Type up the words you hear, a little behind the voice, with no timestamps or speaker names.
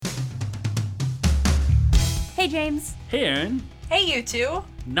Hey, James. Hey, Aaron. Hey, you two.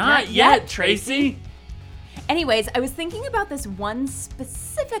 Not yet, Tracy. Anyways, I was thinking about this one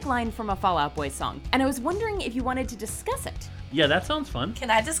specific line from a Fall Out Boy song, and I was wondering if you wanted to discuss it. Yeah, that sounds fun.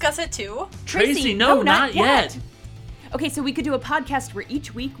 Can I discuss it too? Tracy, no, not yet. Okay, so we could do a podcast where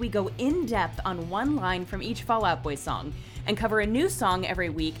each week we go in depth on one line from each Fall Out Boy song and cover a new song every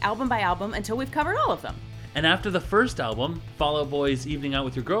week, album by album, until we've covered all of them. And after the first album, Fall Out Boy's Evening Out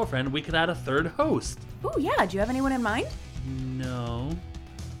with Your Girlfriend, we could add a third host. Ooh, yeah. Do you have anyone in mind? No.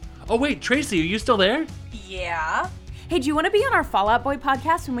 Oh, wait, Tracy, are you still there? Yeah. Hey, do you want to be on our Fall Out Boy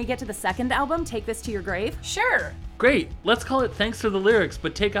podcast when we get to the second album, Take This to Your Grave? Sure. Great. Let's call it Thanks for the Lyrics,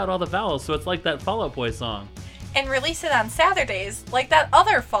 but take out all the vowels so it's like that Fall Out Boy song. And release it on Saturdays, like that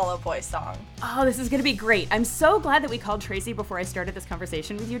other Fall Out Boy song. Oh, this is going to be great. I'm so glad that we called Tracy before I started this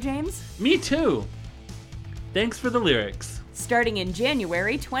conversation with you, James. Me too. Thanks for the Lyrics. Starting in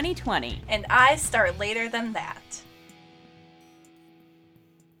January 2020. And I start later than that.